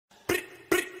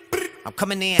I'm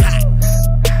coming in hot.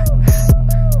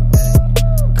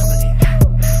 Coming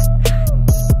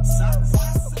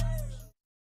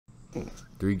in.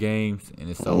 3 games and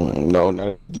it's over. No,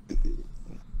 not.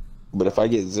 But if I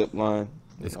get zip line,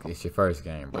 it's your first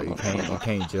game, bro. You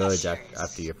can't judge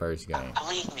after your first game.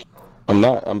 I'm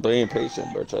not. I'm being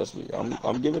patient, bro. Trust me.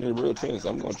 I'm giving it a real chance.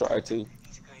 I'm gonna try to.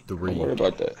 3. Don't worry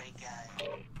about that.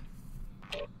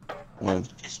 1.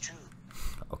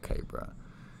 Okay, bro.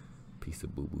 Piece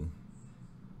of boo boo.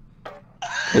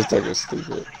 This thing is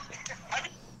stupid.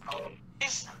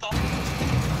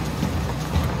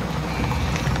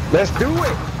 Let's do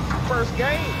it. First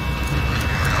game.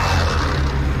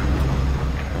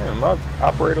 Man, my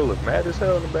operator look mad as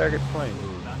hell in the back of the plane.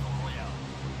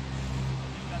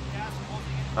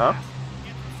 Huh?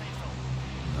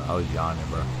 I was yawning,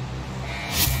 bro.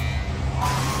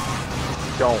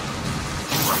 Don't.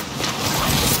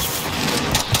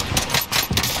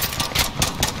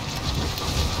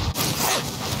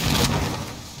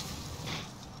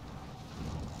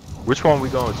 Which one we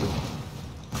going to?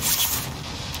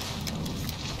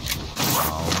 I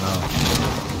don't know.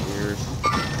 Weird.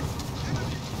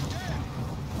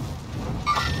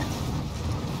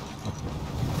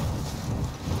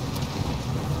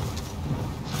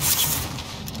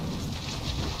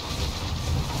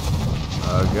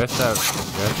 Guess on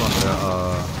the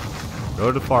go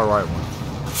to the far right one.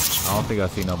 I don't think I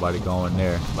see nobody going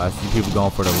there, but I see people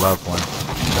going for the left one.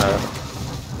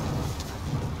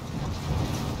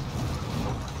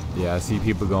 Yeah, I see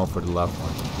people going for the left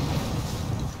one.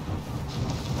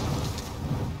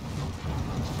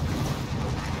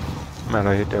 Man,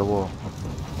 I hit that wall.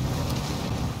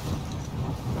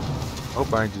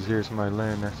 Hope I ain't just hear somebody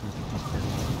land next to me.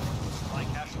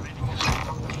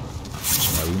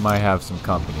 Yeah, we might have some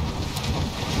company.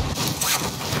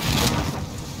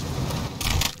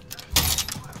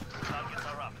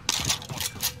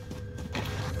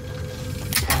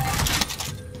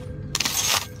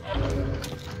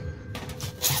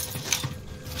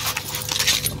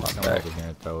 Come over here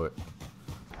and throw it.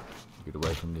 Get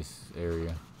away from this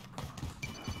area.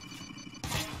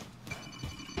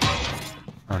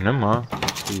 Oh, never mind.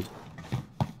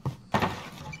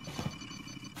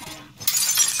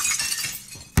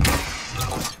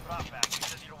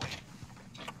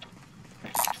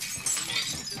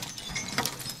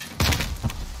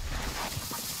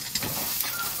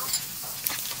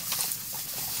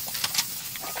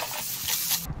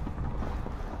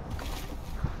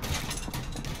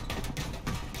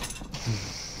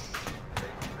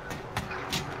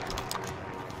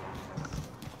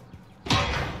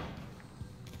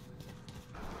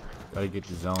 Gotta get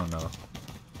the zone though.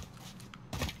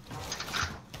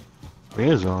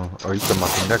 Where zone? Or you talking about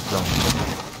the next zone?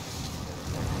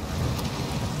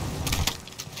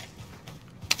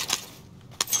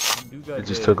 It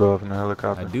just took off in the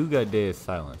helicopter. I do got dead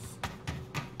silence.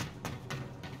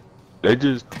 They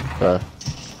just.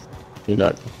 You're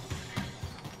not. I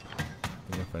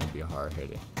think it's gonna be hard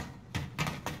hitting.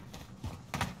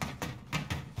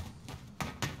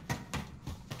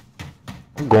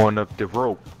 I'm going up the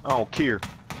rope. I don't care.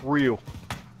 Real.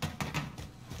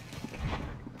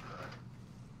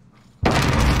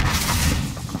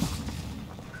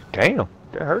 Damn,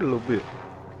 that hurt a little bit.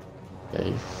 Yeah,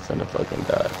 you finna fucking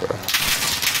die, bro.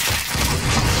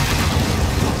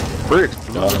 Bricks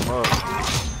blew him up.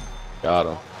 Got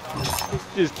him.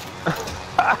 It's just.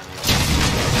 Got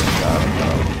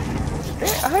him.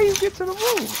 Man, how you get to the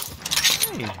roof?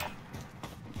 Dang.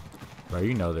 Bro,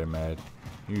 you know they're mad.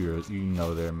 You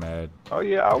know they're mad. Oh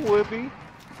yeah, I would be.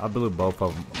 I blew both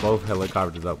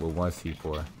helicopters up with 1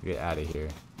 C4. Get out of here.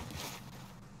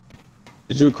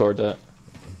 Did you record that?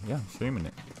 Yeah, I'm streaming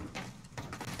it.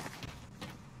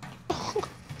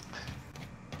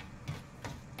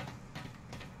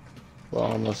 Well,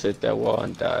 I almost hit that wall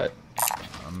and died.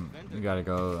 We gotta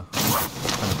go. I'm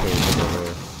trying to pay to go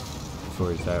there.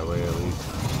 Towards that way at least.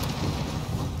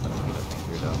 Let me get up in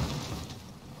here though.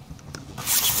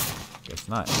 Guess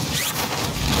not.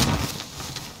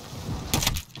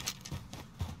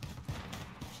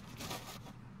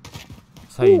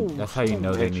 That's how you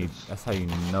know they need. That's how you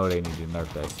know they need to nerf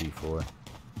that C4.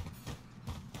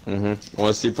 I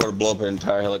want C4 to blow up an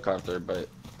entire helicopter, but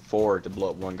 4 to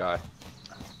blow up 1 guy.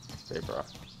 Say, bro.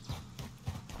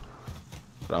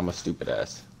 But I'm a stupid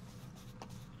ass.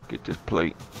 Get this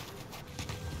plate.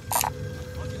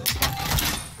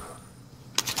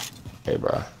 Hey,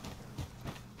 bro.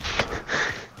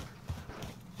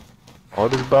 All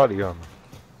this body armor.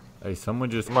 Hey, someone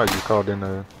just Somebody just called in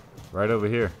there. right over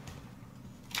here.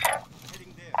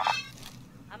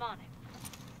 I'm on it.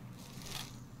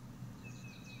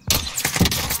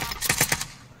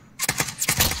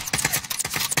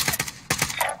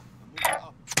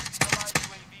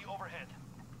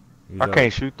 He's I up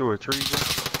can't shoot through a tree, bro.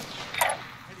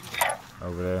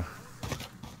 over there.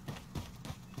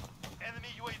 Enemy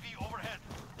UAV overhead.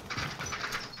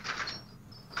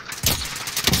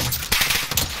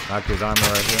 Knocked his armor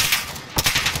right here.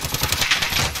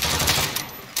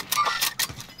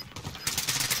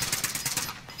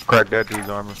 Crack that dude's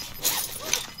armor.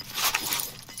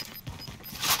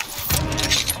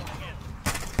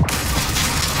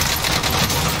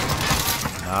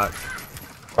 Knocked.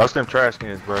 Watch them trash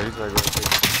cans, bro. He's like right there.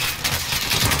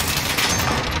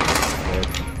 Dead.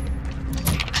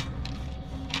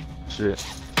 Shit.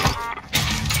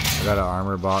 I got an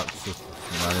armor box. Just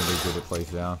running to get it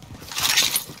placed down.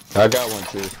 I got one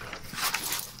too.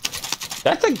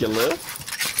 That take your lift.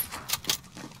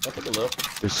 That take a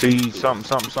lift. You see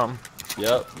something.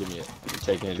 Yep, give me it. You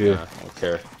take it. Yeah. I don't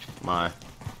care. Mine.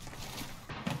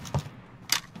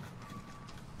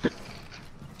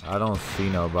 I don't see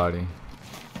nobody.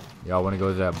 Y'all want to go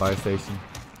to that buy station?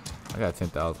 I got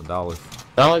 $10,000.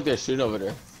 Sound like they're shooting over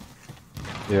there.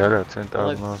 Yeah, I got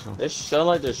 10,000 also. They sound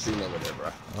like they're shooting over there,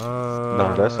 bro.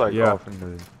 No, that's like yeah. off in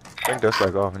the. I think that's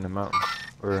like off in the mountain.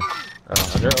 Or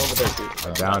They're over there shooting.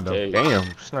 I downed them.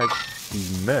 damn, snipe.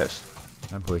 He's messed.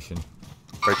 I'm pushing.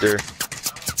 Right there.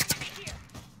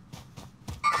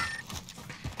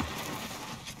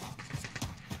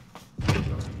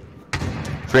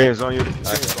 Friends on you.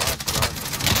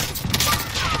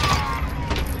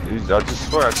 I just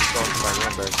swear I just saw somebody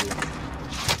run back here.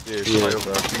 Yeah, somebody over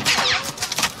our feet.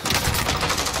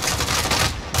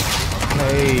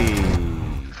 Hey,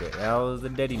 the hell is the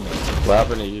daddy man? What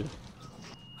happened to you?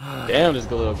 Damn, this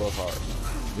Galil goes hard.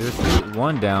 There's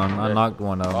one down. I knocked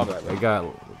one of them. They got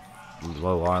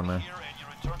low armor. Here and you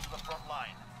return to the front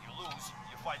line. You lose,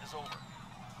 your fight is over.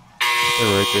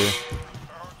 They're right there.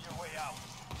 Earn your way out.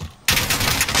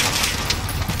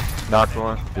 Knocked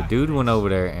one. The dude went over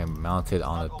there and mounted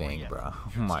on the thing, bro.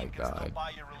 Oh my god.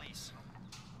 Buy your release.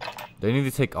 They need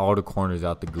to take all the corners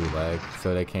out the gulag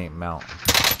so they can't mount.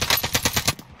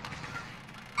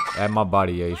 At my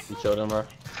body, Ace. You killed him, bro?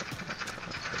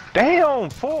 Damn,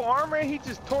 full armor and he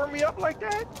just tore me up like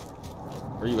that?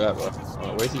 Where you at, bro?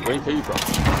 Where you from?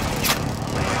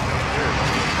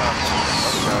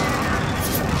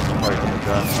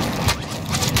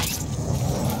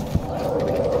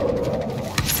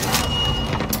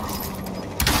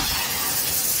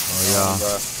 Oh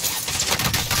yeah.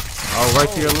 Oh, right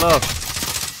to your left.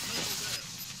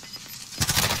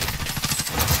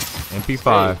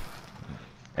 MP5.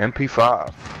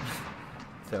 MP5.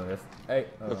 So that's, hey,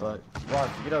 Ross,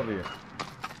 get over here.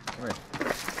 Come here.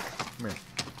 Come here.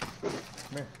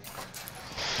 Come here.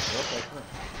 Okay, come here.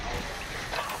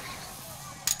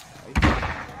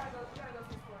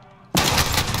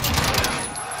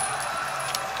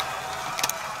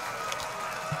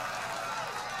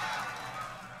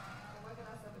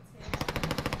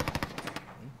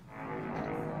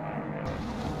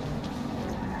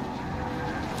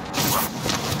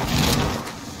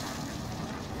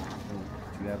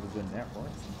 You have a good nap, Ross?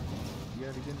 You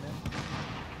had a good nap?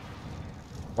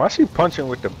 Why is she punching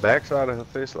with the backside of her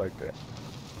fist like that?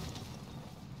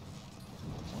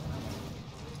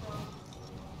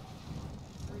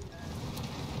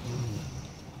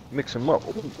 Mix them up.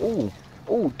 Ooh, ooh,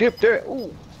 ooh, dip that.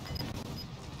 Ooh.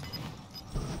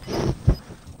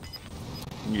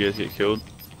 You guys get killed?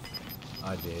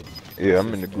 I did. Yeah,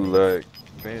 I'm in the gulag.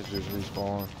 Fans just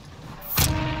respawn.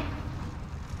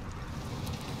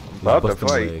 About to Bust them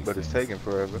fight, legs, but it's Fans. taking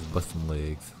forever. Bust some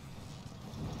legs.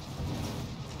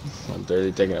 I'm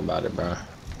dirty thinking about it, bro.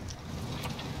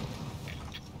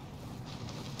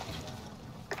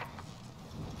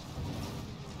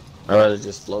 I'd rather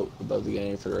just float above the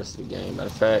game for the rest of the game. Matter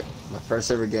of fact, my first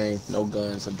ever game, no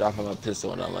guns. I'm dropping my pistol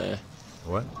when I land.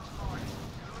 What?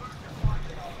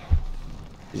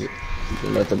 You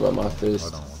can nothing but my fist.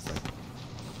 Hold on one second.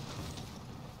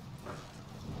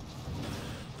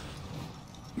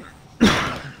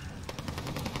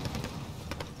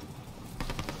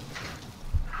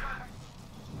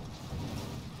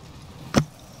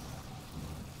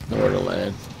 Nowhere to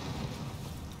land.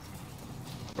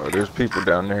 Oh, there's people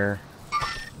down there.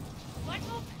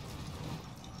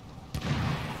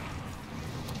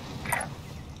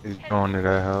 He's going to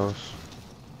that house.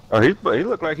 Oh, he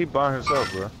looked like he by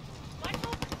himself, bro.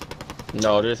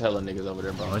 No, there's hella niggas over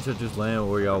there, Why bro. don't you just land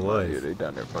where y'all was? Yeah, they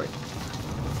down there fighting.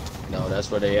 No, that's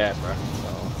where they at, bro.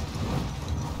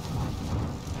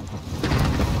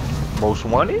 Most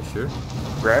wanted? Sure.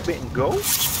 Grab it and go?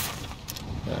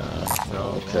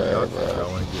 Okay, y'all bro.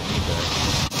 wanna get me back.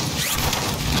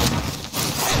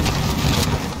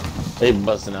 They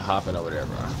busting and hopping over there,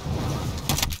 bro.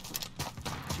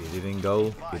 Get it and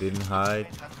go. Get it and hide.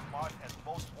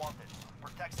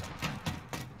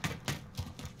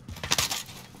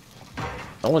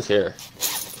 Someone's here.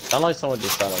 Sound like someone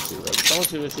just shot at you, right? Someone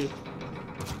shoot at you.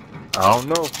 I don't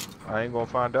know. I ain't gonna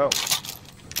find out.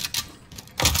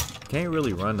 Can't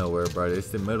really run nowhere, bro. It's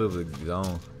the middle of the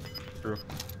zone. True.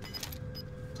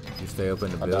 You stay up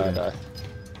in the I building. die.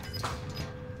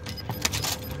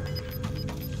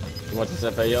 You want this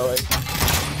FAO?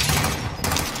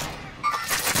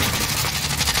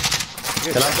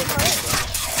 Can I get my head?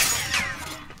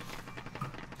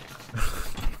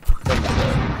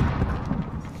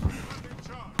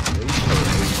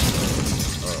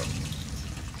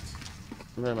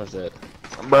 I'm very much dead.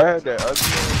 Bro, I had that other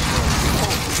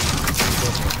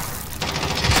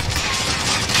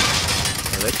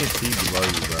Yeah, they can see below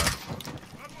you, bro.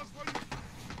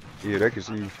 Yeah, they can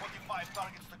see you. 25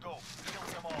 targets to go. Kill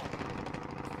them all.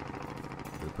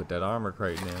 We put that armor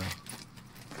crate down. I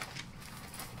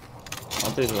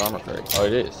don't think it's an armor crate. Oh,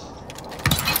 it is.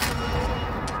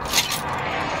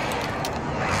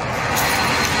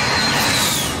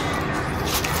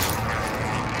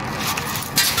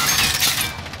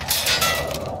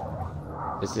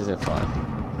 This isn't fun.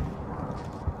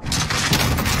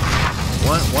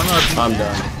 One RPG. I'm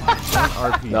done.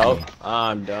 One RPG. Nope.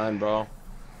 I'm done, bro.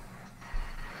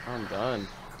 I'm done.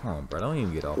 Come on, bro. Don't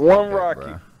even get off. One like rocket.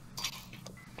 That,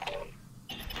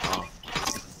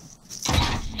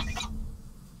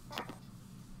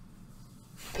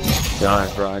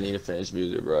 Done, bro. I need to finish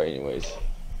music, bro. Anyways.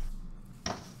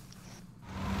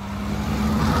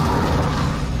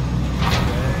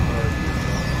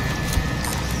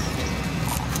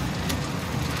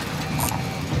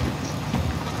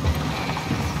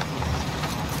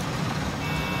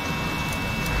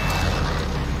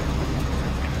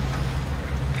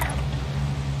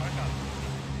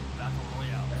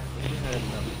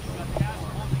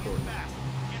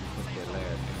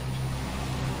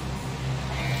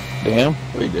 Damn,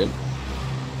 we did.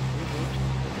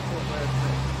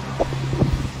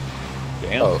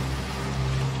 Damn. Oh.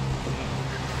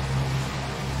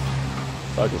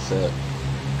 Fuck is that?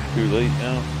 Too late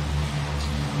now.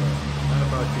 How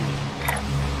about you?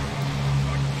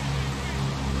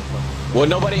 Well,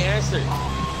 nobody answered.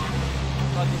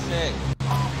 Fuck is that?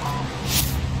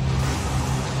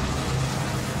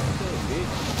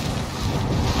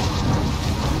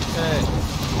 Okay.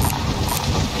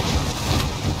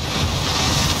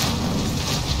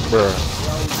 Bruh.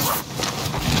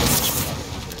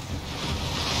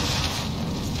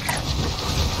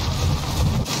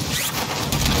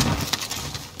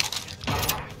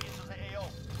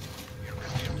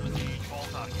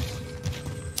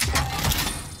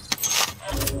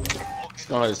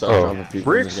 Oh,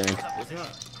 bricks? It's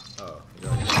not. Oh,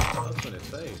 I was gonna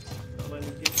say. Don't let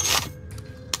me get you.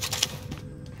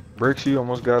 Bricks, you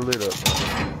almost got lit up.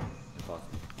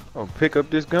 Oh, pick up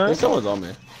this gun? Hey, someone's on me.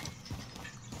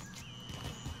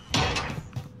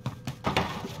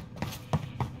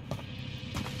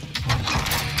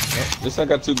 This I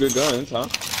got two good guns, huh?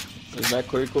 Isn't that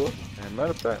pretty cool? And matter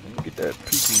of fact, let me get that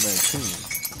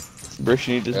PP-19. Bricks,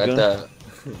 you need this I got gun? that.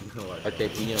 Okay,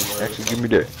 Actually, give me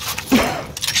that.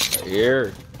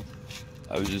 Here.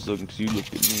 I was just looking because you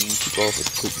looked at me and took off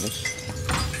with quickness.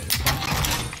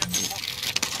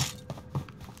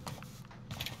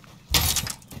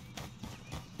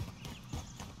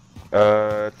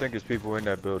 I think it's people in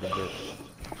that building, bro.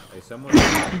 Hey, someone.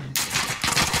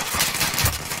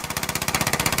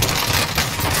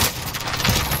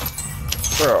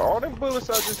 Bro, all them bullets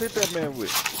I just hit that man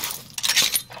with.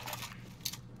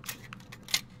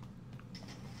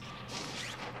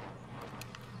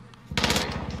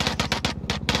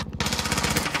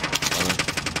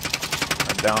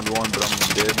 I'm down to one, but I'm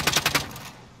dead.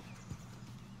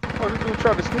 Oh, this dude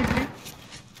tried to sneak me?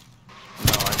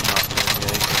 No, I'm not.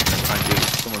 Yeah, I'm trying to get it.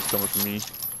 Someone's coming for me.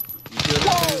 You good?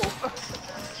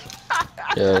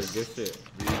 Yes. Good shit.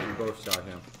 We both shot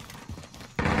him.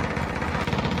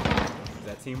 Is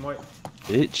that team white?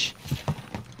 Bitch.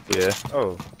 Yeah.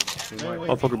 Oh. Team white?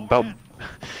 Motherfucker about...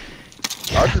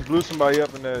 I just blew somebody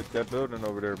up in that building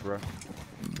over there, bro.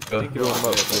 Blew him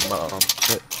up with my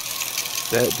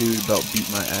that dude about beat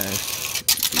my ass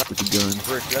with the gun.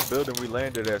 Rick, that building we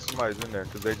landed at, somebody's in there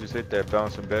because they just hit that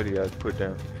bouncing Betty I put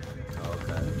down. Oh,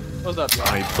 okay. What's up,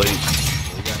 I need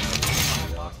plates. We got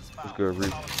another one. It's good,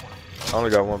 Rick. I only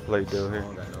got one plate though I here.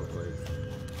 don't got no plates.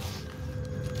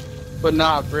 But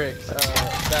nah, bricks.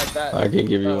 That I can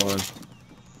give you one.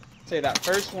 say that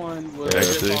first one was Yeah,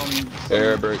 just see? on some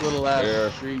Air bricks. little ass Air.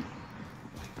 street.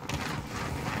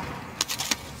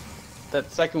 That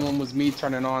second one was me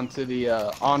turning on to the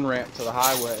on ramp to the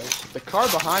highway. The car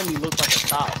behind me looked like a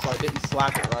cop, so I didn't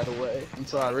slap it right away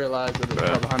until I realized that the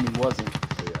car Right. behind me wasn't.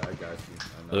 Yeah, I got you.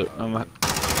 I know. Look,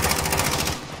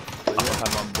 I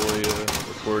have my fully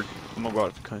record. I'm gonna go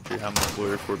out to the country. I'm gonna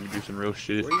fully record me do some real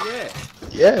shit. Where you at?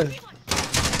 Yeah.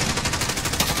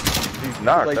 He's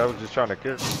knocked. Like- I was just trying to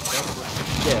kill him.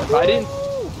 Yeah, if I didn't.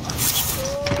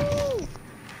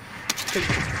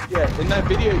 Yeah, in that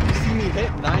video, you see me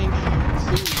hit 92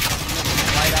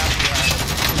 right after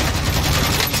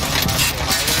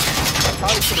I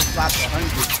probably could have slapped 100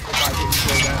 if I didn't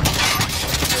slow down.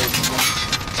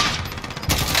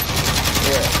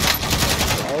 Yeah.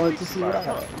 I wanted to see what I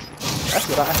had. That's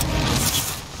what I had.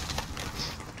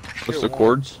 What's the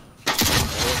chords?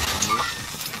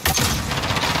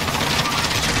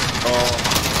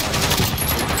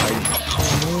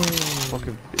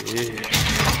 Fucking bitch.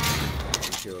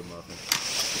 Kill a muffin.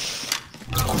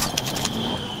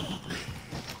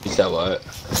 You said what?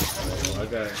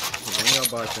 Okay. When y'all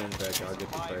buy things back, I'll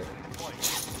get the plate.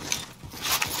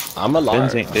 I'm a liar.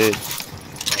 Benz ain't dead.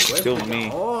 Oh, Killed me.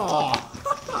 Oh!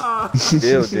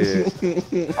 Dill did.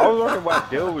 I was wondering why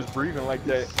Dill was breathing like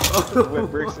that. When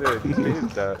Brick said he did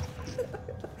that.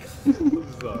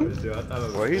 I'm sorry, dude. I thought it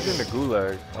was. Well, he's in the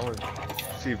gulag. I want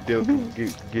to see if Dill can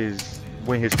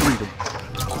win his freedom.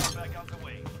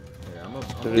 Yeah,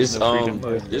 I'm This no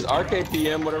freedom. this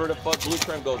RKPM, whatever the fuck, Blue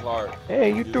Trim goes hard.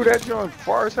 Hey, you threw that joint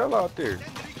far as hell out there.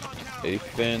 Hey,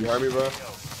 Finn. You heard me, bro?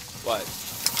 What?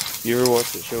 You ever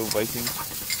watch the show Vikings?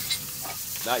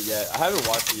 Not yet. I haven't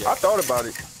watched it I yet. thought about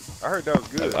it. I heard that was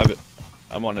good.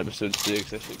 I'm on episode 6.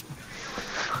 That shit.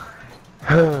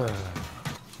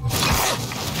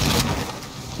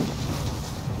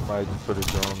 Might just put a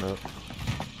drone up.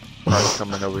 Probably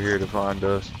coming over here to find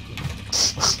us.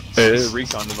 Hey, there's a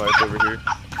recon device over here.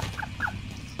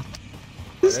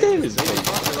 This game is big.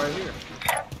 right here.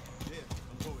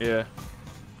 Yeah.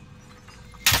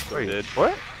 Wait, Dead.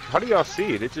 what? How do y'all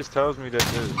see it? It just tells me that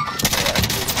there's...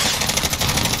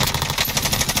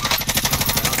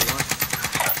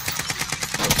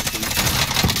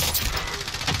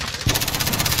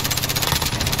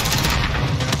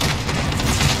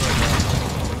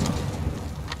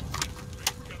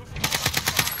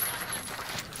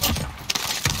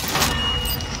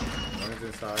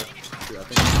 Inside. Dude, I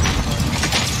think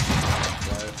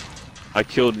I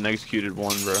killed and executed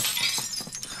one, bro.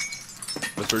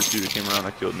 The first dude that came around,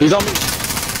 I killed. He's on me.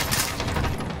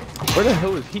 Where the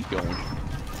hell is he going?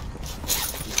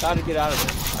 He's trying to get out of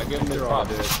there. I give him the prop.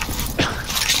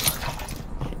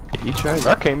 He tried.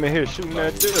 I came in here shooting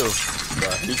that Dill.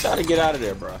 He tried to get out of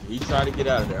there, bro. He tried to get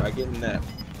out of there. I give him that.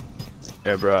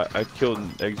 Yeah, bro. I killed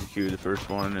and executed the first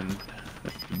one, and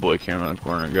the boy came around the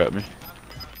corner and got me.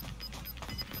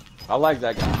 I like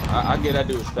that guy. I give that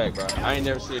dude respect, bro. I ain't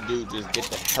never seen a dude just get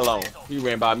the hell on. He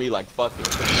ran by me like fuck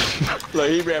it. Like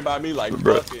he ran by me like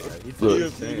Bro, fuck it.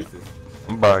 look.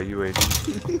 I'm by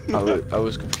UAD. I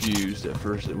was confused at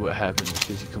first at what happened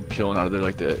because he come peeling out of there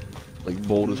like that, like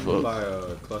bold as I'm fuck. buy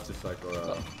a cluster strike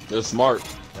or They're smart.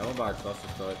 yeah, I'm gonna buy a cluster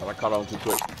strike But I caught on too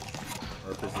quick.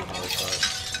 or a pistol on the other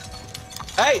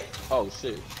side. Hey! Oh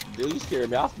shit. Dude, you scared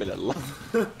me. I spent a lot.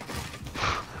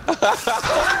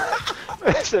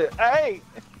 I said, hey!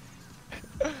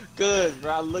 Good,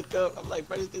 bro. I look up. I'm like,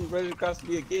 bro, this thing's running across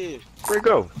me again. Where'd it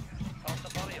go? Found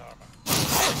the body armor.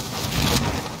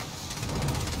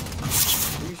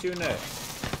 Who you shooting at?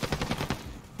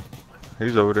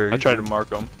 He's over there. I tried to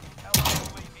mark him.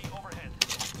 UAV overhead.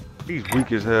 He's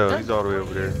weak as hell. He's all the way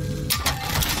over there.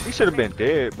 He should have been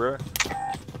dead, bro.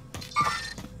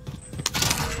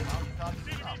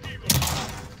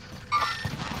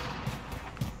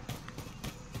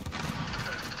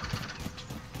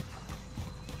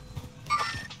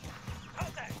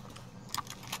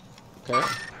 Okay.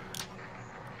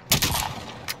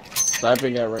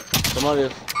 Sniping at right. Somebody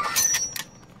is.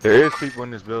 There is people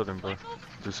in this building, bro.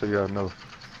 Just so y'all know.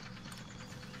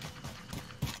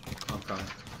 I'm coming.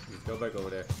 Just go back over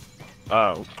there.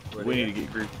 Oh, Where we they need to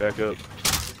get Greek back up.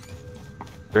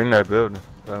 They're in that building.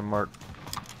 That mark.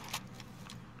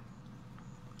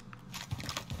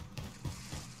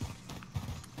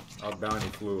 Our bounty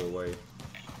flew away.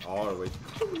 All the way.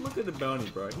 Look at the bounty,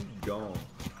 bro. He's gone.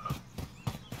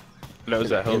 That was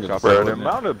that helicopter. Bro, the wasn't it?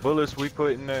 amount of bullets we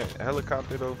put in that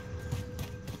helicopter, though.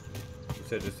 You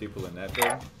said there's people in that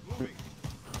building?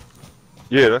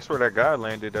 Yeah, that's where that guy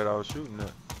landed that I was shooting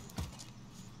at.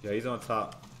 Yeah, he's on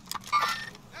top.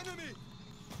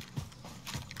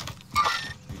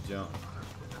 He jumped.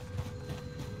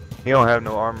 He don't have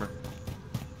no armor.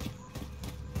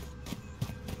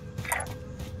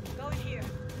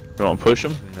 You want to push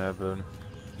him? In that building.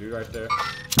 Dude right there.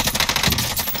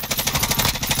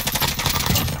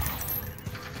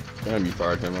 Damn, you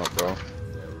fired him up, bro. Yeah,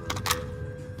 real good.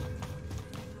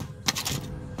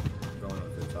 Going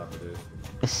up to the top of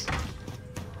this.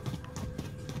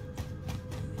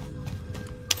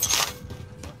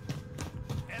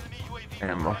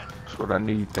 Ammo. That's what I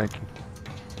need, thank you.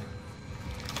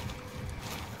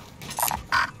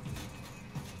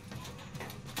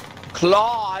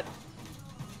 Claude!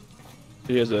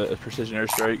 He has a precision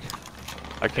airstrike.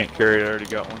 I can't carry it, I already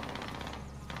got one.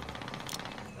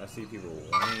 I see people.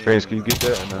 Friends, can you get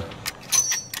that or no?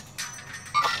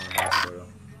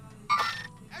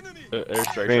 Airstrike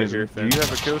right Friends, here. do you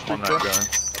have a kill streak, on bro?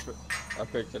 that gun? I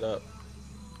picked it up.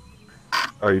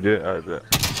 Oh, you did? Alright, bet.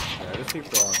 Yeah, there's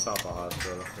people on top of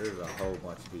hospital. There's a whole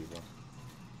bunch of people.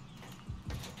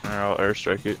 Alright, I'll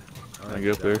airstrike it. I'm I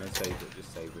get up there. Save it.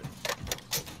 Just save it.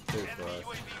 Save it for us.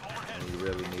 When you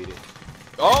really need it.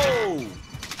 Oh!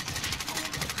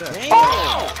 Damn!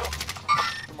 Oh!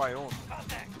 Somebody on.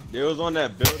 They was on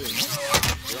that building.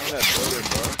 They on that building,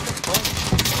 bro.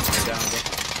 Down, bro.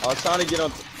 I was trying to get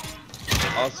on.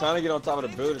 I was trying to get on top of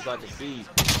the building so I could see.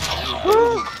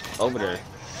 Over there.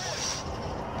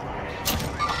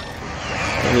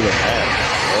 I need a hat.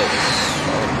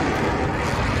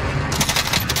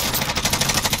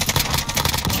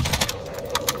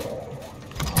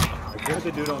 There's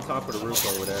a dude on top of the roof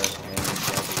over there.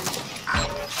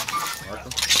 Mark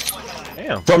him.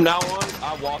 Damn. From now on,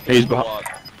 I walk. He's in the behind.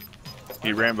 block.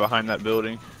 He ran behind that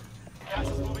building.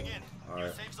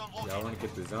 Alright. Y'all want to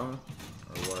get the zone?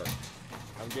 Or what?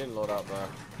 I'm getting loaded out, bro.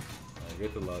 Alright,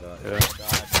 get the load out. Yeah.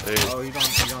 Hey. Oh,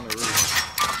 he's on the roof.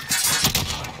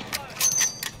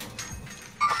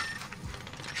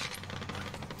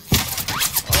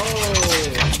 Oh, I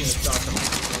can't stop him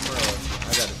somewhere else. I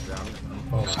got it down. I'm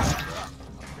falling back, bro.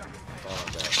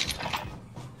 Falling back.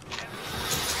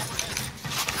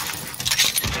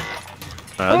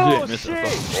 I didn't miss a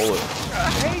fucking bullet. I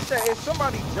hate that. If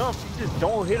somebody jumps, you just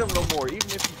don't hit them no more, even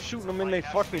if you shooting them in their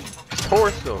fucking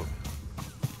torso.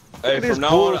 Hey, Look at from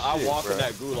now this on, I bullshit, walk bro. in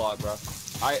that gulag, bro.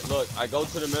 I go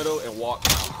to the middle and walk.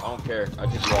 I don't care. I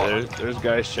just walk. There's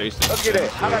guys chasing. Look at that.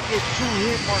 How'd I get 2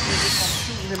 hit markers if I'm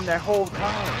shooting him that whole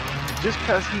time? Just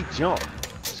cause he jumped.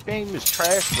 This game is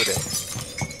trash for that.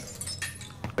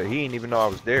 But he didn't even know I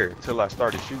was there until I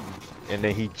started shooting. And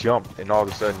then he jumped and all of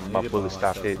a sudden my bullet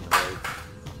stopped hitting.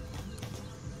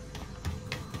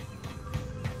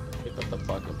 Pick up the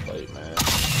fucking plate, man.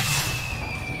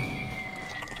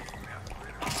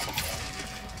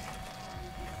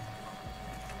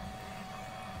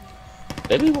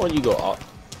 Maybe when you go off.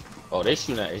 Oh, they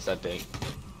shooting at Ace, I think.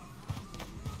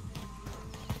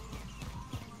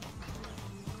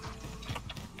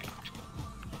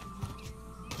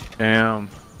 Damn.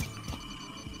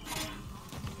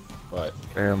 What?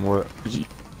 Damn what?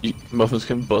 You muffins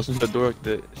can bust into the door like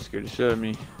that. Scared the shit out of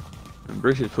me. And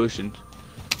Bricks is pushing.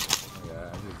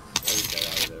 Yeah, I just got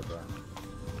out of there,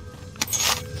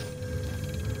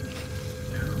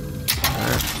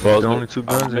 bro. Well, The only 2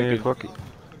 guns in here, fuck it.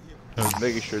 I was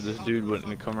making sure this dude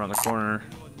wouldn't come around the corner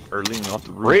or leaning off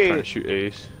the roof Red. trying to shoot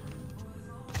Ace.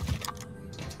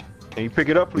 Can you pick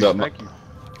it up, please? No, Thank you.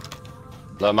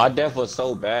 Like, my death was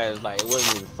so bad. It's like, it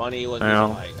wasn't even funny. It wasn't Now,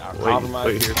 even like, I wait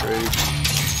compromised. here for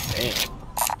Ace. Damn.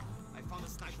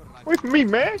 Wait for me,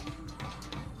 man.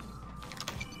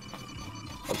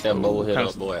 Fuck that bow hit Kinda-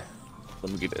 up, boy.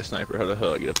 Let me get that sniper. How the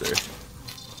hell I get up there?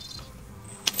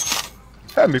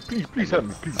 Help me, please, please help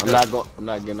me, please. I'm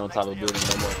not getting on top of the building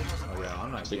no more. Oh yeah,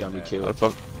 I'm not She gonna be getting that. killed. How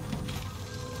the fuck?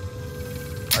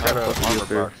 I got How the fuck an you armor get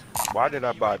there? box. Why did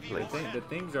I buy plates? The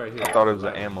thing's right here. I thought it was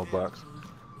an ammo box.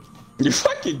 You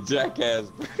fucking jackass,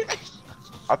 bro.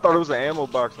 I thought it was an ammo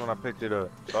box when I picked it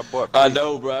up. So I bought I plates.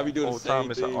 know, bro. I be The doing whole the same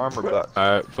time it's thing. an armor bro. box.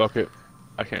 Alright, fuck it.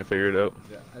 I can't figure it out.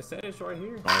 Yeah, I said it's right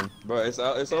here. Bro, it's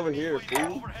over here,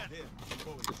 fool.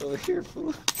 It's over here,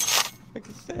 fool. Like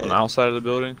I said. On the outside of the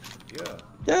building. Yeah.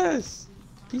 Yes.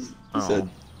 He Oh. said,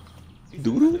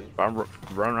 doodle? I'm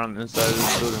running around the inside of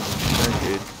this building.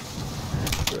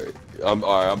 Barricade. I'm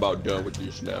alright. I'm about done with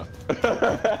this now.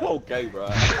 Okay, bro.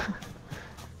 I'm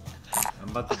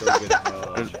about to go get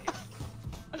I'm gonna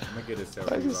get a selfie.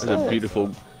 There's bro. a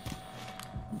beautiful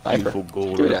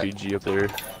gold Give me that. RPG up there.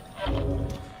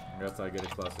 That's how I get a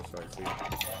cluster strike. See?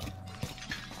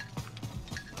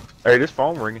 Hey, this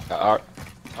phone ringing. I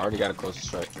already got a closer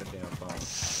strike. That damn phone. I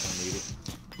need it.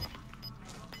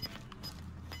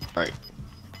 Alright.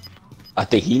 I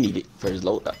think he needed for his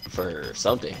load for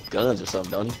something. Guns or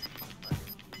something, don't he?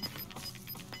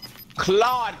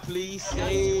 Claude, please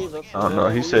save us. I don't know.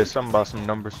 He said something about some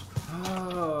numbers.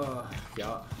 Oh,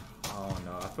 y'all. I don't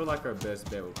know. I feel like our best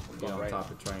bet would be on top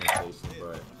of train station,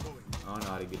 but I don't know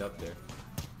how to get up there.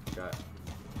 Got.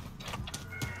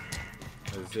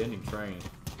 There's any train.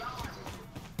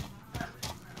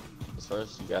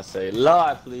 First, you gotta say,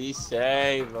 Lord, please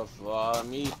save us for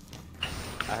me.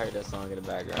 I heard that song in the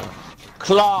background.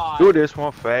 Claude! Do this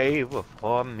one favor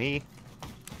for me.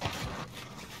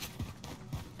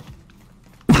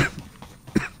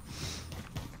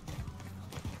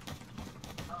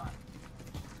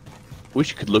 Wish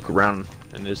you could look around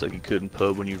and there's like you could in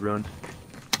pub when you run.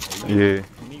 Yeah. You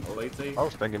need plates, eh? I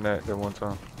was thinking that one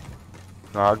time.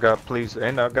 No, I got police,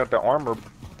 and I got the armor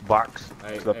box.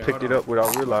 Hey, Cause I hey, picked hold it on. up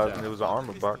without realizing Watch it out. was an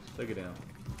armor box. Take it down.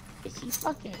 Is he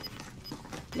fucking?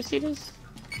 Let me see this.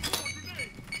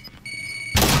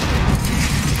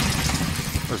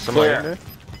 Was somebody Where? in there?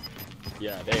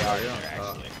 Yeah, they are Yeah,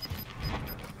 actually.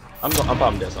 I'm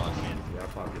popping this on. Yeah, I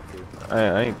popped it too.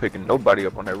 I ain't picking nobody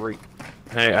up on that rate.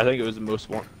 Hey, I think it was the most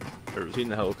one. Or was he in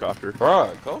the helicopter?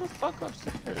 Bro, go the fuck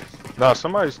upstairs. Nah,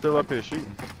 somebody's still up here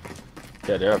shooting.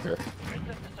 Yeah, they're up here.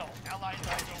 Exit the zone. Allied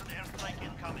rifles and airstrike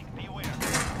incoming. Be aware.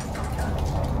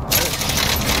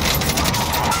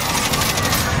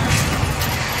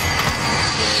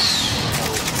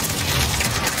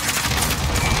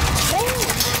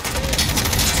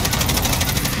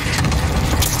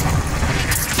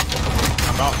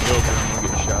 I'm out in the open and I'm gonna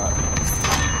get shot.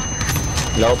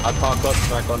 Nope, I caught clutch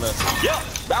back on this. Yep,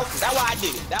 that's why I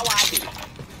did it. That's why I did it.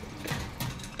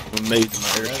 I'm amazed my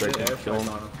airstrike That's it, didn't kill airstrike him.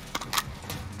 on him.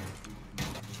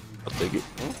 I'll take it.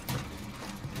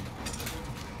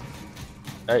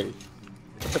 Hey,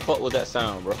 what the fuck was that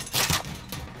sound, bro?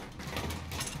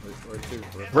 Where to,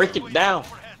 bro? Break it down.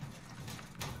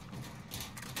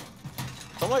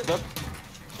 Somebody up.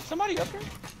 Is somebody up here?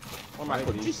 Or am I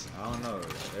Maybe. cookies? I don't know.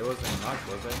 They wasn't knocked,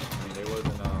 was they? I mean, they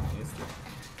wasn't instant.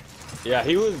 Yeah,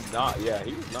 he was not. Yeah,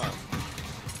 he was not.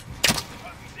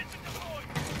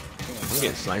 I'm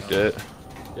getting sniped at.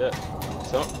 Yeah.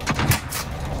 So.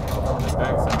 Oh, from the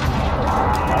backside.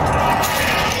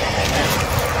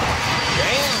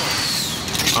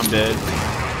 Damn. I'm dead.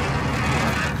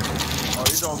 Oh,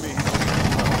 he's on me.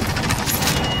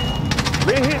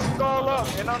 Lit his skull up,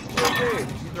 and I'm still dead.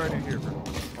 He's right in here, bro. On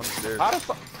the stairs. How the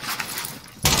fuck?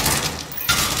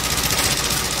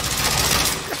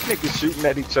 Niggas shooting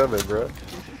at each other, bro.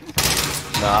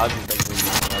 Nah, I just think we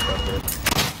not up there.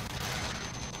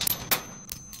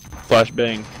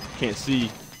 Flashbang. Can't see.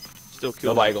 Still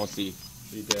killed. Nobody gonna see.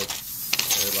 He dead.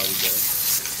 Everybody dead.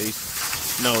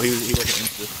 No, he wasn't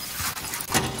insta.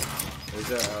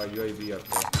 There's a UAV up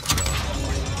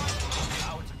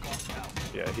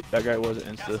there. Yeah, that guy wasn't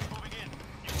insta.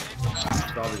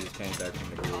 Probably just came back from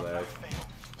the gulag.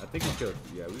 I think he killed.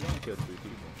 Yeah, we only killed 3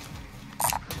 people.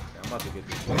 Okay, I'm about to get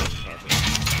this guy.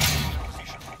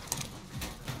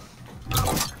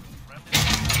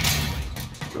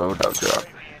 Loadout drop.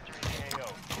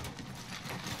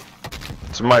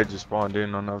 Somebody just spawned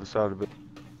in on the other side of it.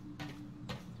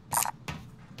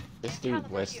 This dude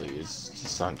Wesley is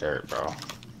just on dirt, bro.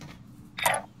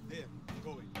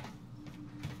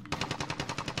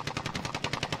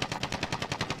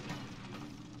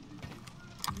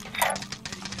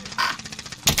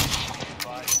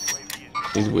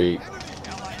 He's weak.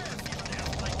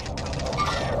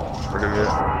 Pretty good.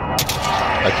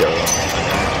 I killed him.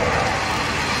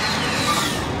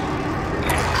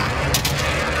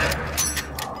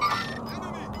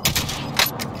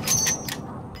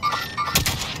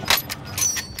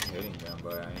 Hitting them,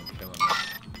 but I ain't killing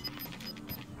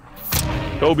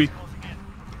them. Kobe.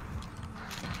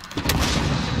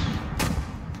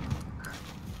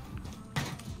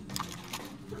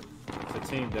 There's a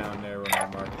team down there where my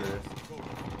marker is.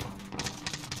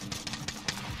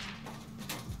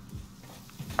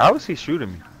 How is he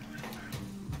shooting me?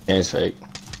 And it's fake.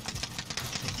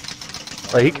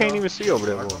 Like, he can't even see over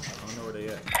that wall. I don't know where they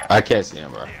at. I can't see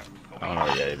him, bro. I don't know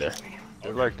where they're either.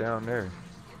 They're like down there.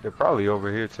 They're probably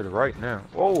over here to the right now.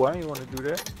 Whoa, I ain't want to do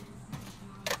that.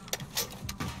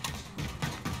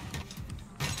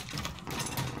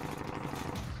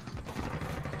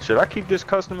 Should I keep this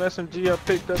custom SMG I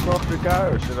picked up off the guy,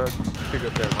 or should I pick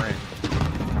up that range?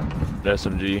 The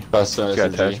SMG. Plus, Got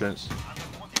SMG. attachments.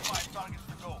 25 targets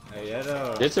to go. Hey,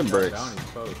 that It's a bricks. bounty's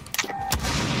close. I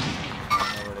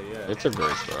don't know where they at. It's a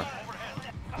verse, bro.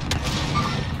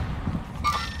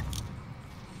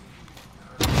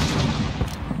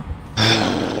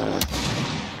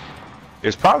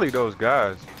 It's probably those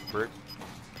guys, Brick.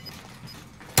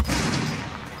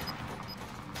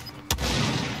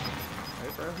 Hey,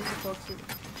 bro, who the fuck's it?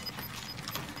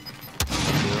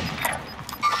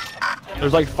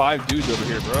 There's like 5 dudes over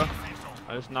here, bro.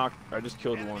 I just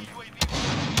killed one.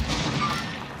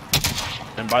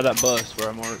 And by that bus where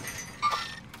I'm marked.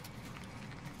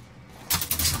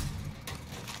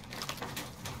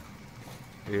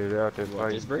 Yeah, they're out there This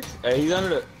fighting. bricks? Hey, he's under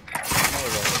the.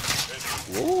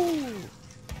 Woo!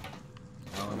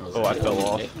 I don't know. Oh, I fell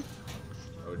off.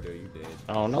 Oh, dude, you did.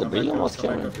 I don't know, Come but back you up, almost come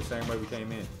killed back me. up the same way we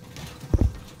came in.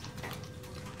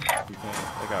 You can.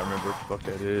 I gotta remember what the fuck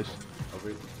that is.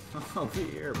 Over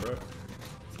here, bro.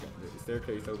 The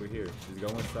staircase over here. Just go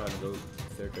inside and go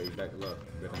there because he's back low.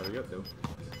 You better hurry up, though.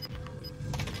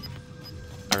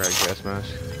 I got gas mask.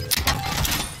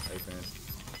 Hey,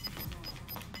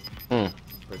 fans.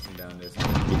 Pushing down this.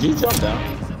 Did you jump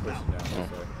down? Pushing down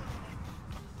this way.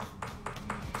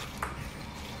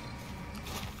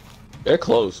 They're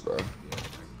close, bro. Yeah,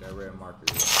 that red marker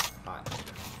is hot.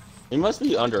 He must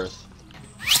be under us.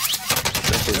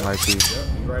 It might be. Yep,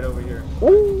 he's right over here.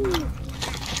 Woo!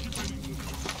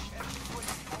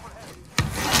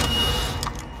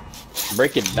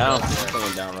 Break it down. It's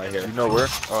coming down right here. You know where?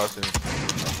 Oh, I see.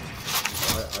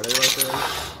 Are they right there?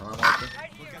 Am I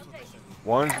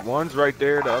marking? One's right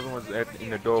there. The other one's in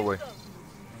the doorway. I know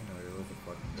there was a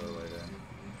fucking doorway there.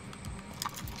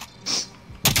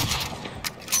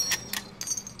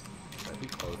 He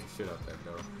closed the shit out that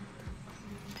door.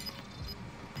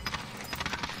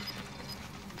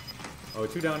 Oh,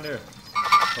 two down there.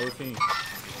 Whole team.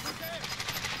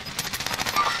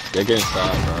 They're getting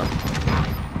stopped, bro.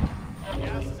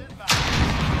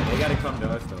 They gotta come to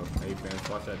us though. Hey fans,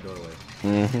 watch that doorway.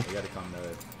 They gotta come to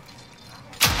us.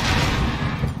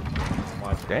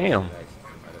 Watch Damn.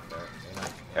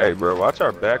 Hey, bro, watch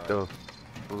our back though.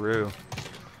 For real.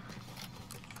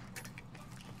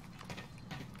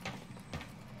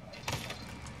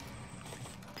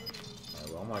 Alright,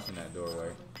 well, I'm watching that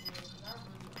doorway.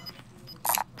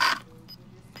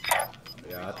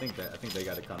 Yeah, I think they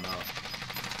gotta come out.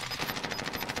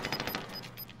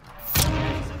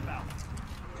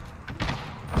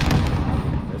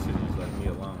 They should just left me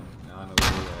alone. Now I know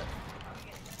where we're at.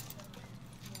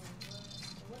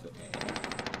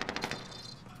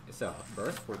 It's a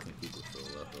first 14 people still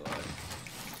left alive.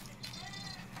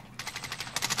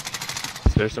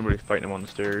 There's somebody fighting him on the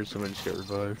stairs. Somebody just got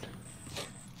revived.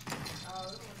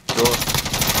 Door.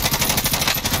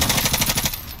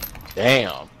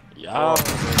 Damn. Y'all.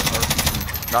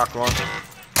 Knock one.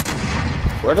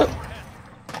 Where the?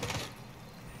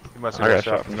 You must I have got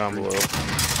shot from down below. In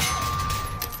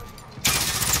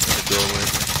the doorway.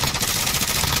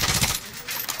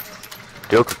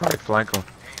 Dill could probably flank him.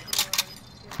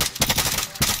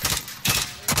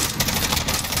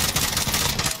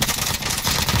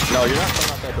 No, you're not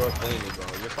coming out that door cleanly, bro.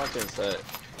 You're fucking set.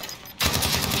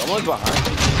 Someone's behind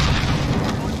you.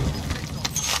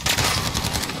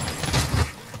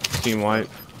 Team white.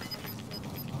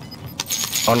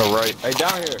 On the right. Hey,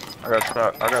 down here. I got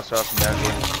shot from that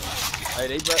way. Hey,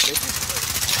 they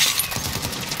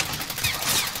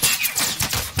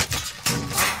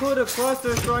Put a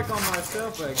cluster strike on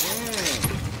myself again.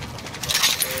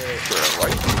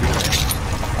 Right.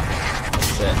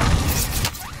 set.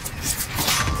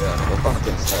 Yeah, we're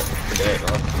fucking set. Forget it,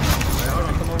 bro. Hey, hold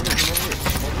on, come over here.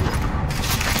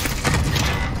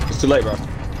 It's too late, bro.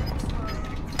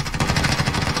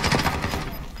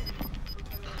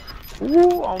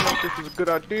 Ooh, I don't know if this is a good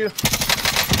idea.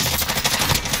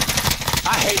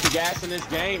 I hate the gas in this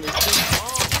game. It's too long.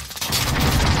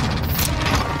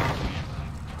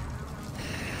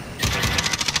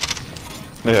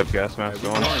 They have gas masks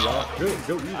on. Come on, y'all. Go,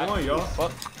 you on, y'all.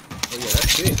 Fuck. Oh yeah,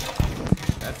 that's it.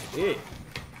 That's it.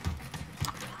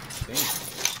 Damn.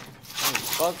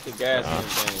 Fuck the gas in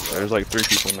this game, bro. There's like 3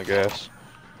 people in the gas.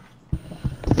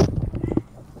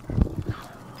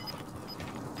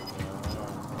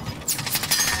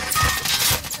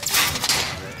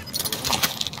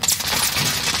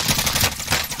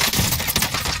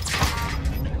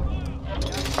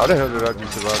 How the hell did I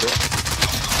just survive that?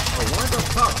 Oh, one's up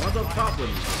top with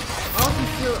me. How is he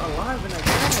still alive in that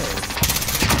gas?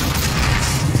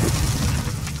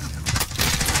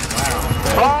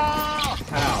 Wow.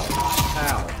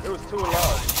 How? It was 2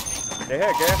 alive. They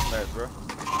had gas masks, bro.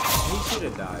 He should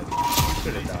have died.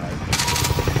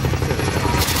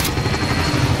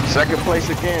 Second place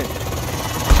again.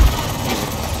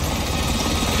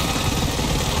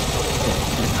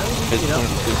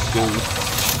 It's good.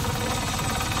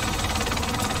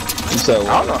 So, I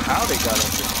don't know how they got up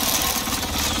there.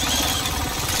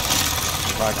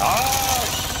 Like,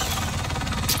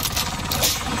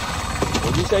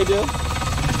 what'd you say, Dill?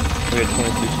 We had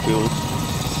 22 skills.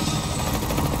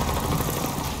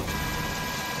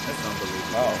 That's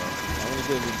unbelievable. Oh, how many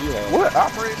kills did you have? what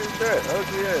operator is that?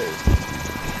 Ugly ass.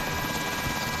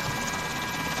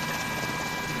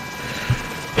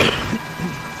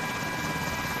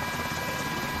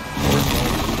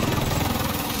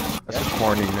 That's a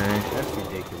corny name. That's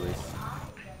ridiculous.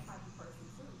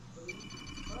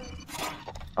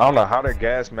 I don't know how their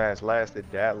gas mask lasted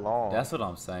that long. That's what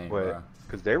I'm saying, bro.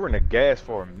 Because they were in the gas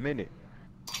for a minute.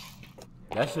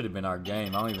 That should have been our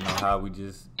game. I don't even know how we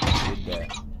just did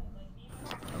that.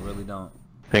 I really don't.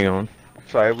 Hang on.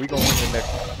 So we gonna win the next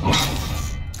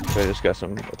one. I just got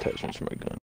some attachments for my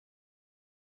gun.